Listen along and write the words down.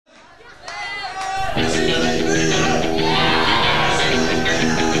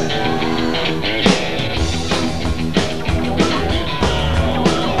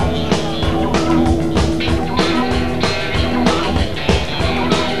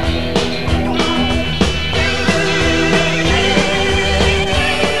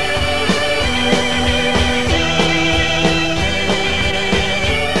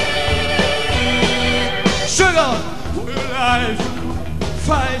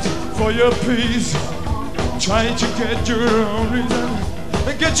fight for your peace. Try to get your own reason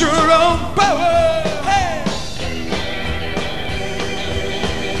and get your own power. Hey!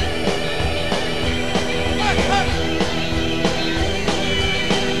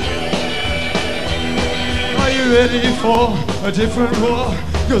 Are you ready for a different war?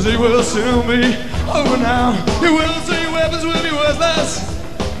 Cause it will soon be over now. You will see weapons will be worthless,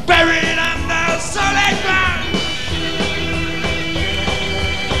 buried under solid ground.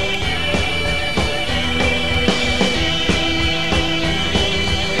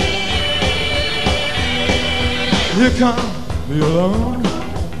 You can't be alone.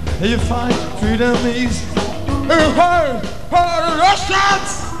 You fight freedom is. You fight for the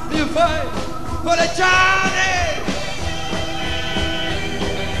Russians. You fight for the Chinese.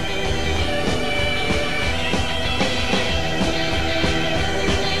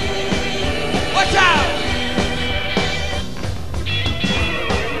 Watch out!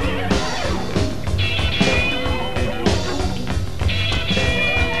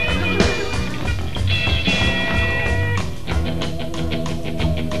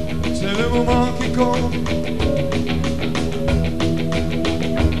 C'est le moment qui compte.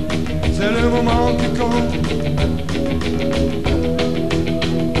 C'est le moment qui compte.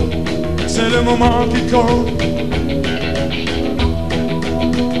 C'est le moment qui compte.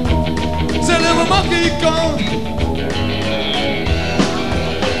 C'est le moment qui compte.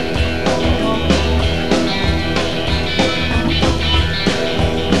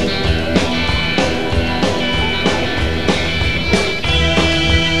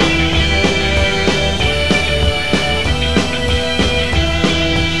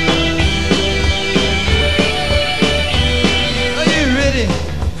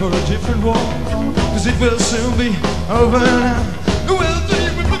 For a different war, cause it will soon be over now. It will be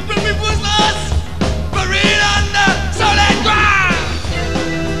useless, buried under solid ground.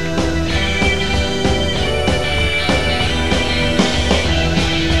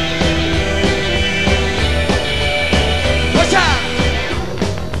 Watch out!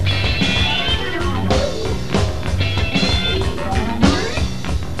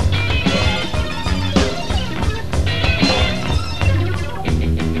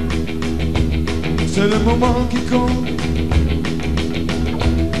 C'est le moment qui compte.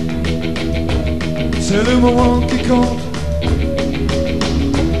 C'est le moment qui compte.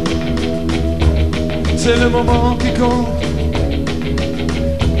 C'est le moment qui compte.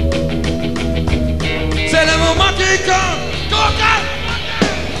 C'est le moment qui compte. C'est le moment qui compte,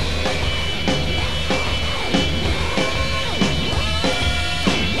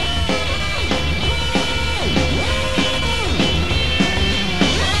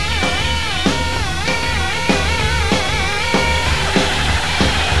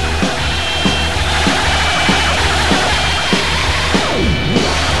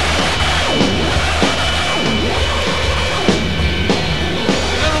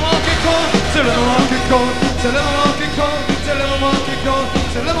 c'est le moment qui compte, c'est le moment qui compte, c'est le moment qui compte,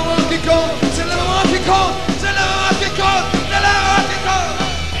 c'est le moment qui compte, c'est le moment qui compte, c'est le moment qui compte.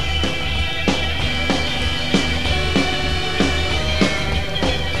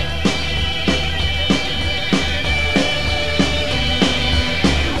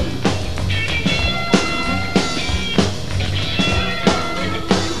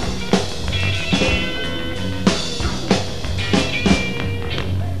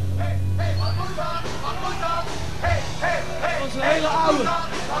 Hele oude.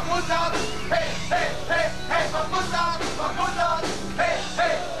 Wat moet dat? Hey, hey, hey.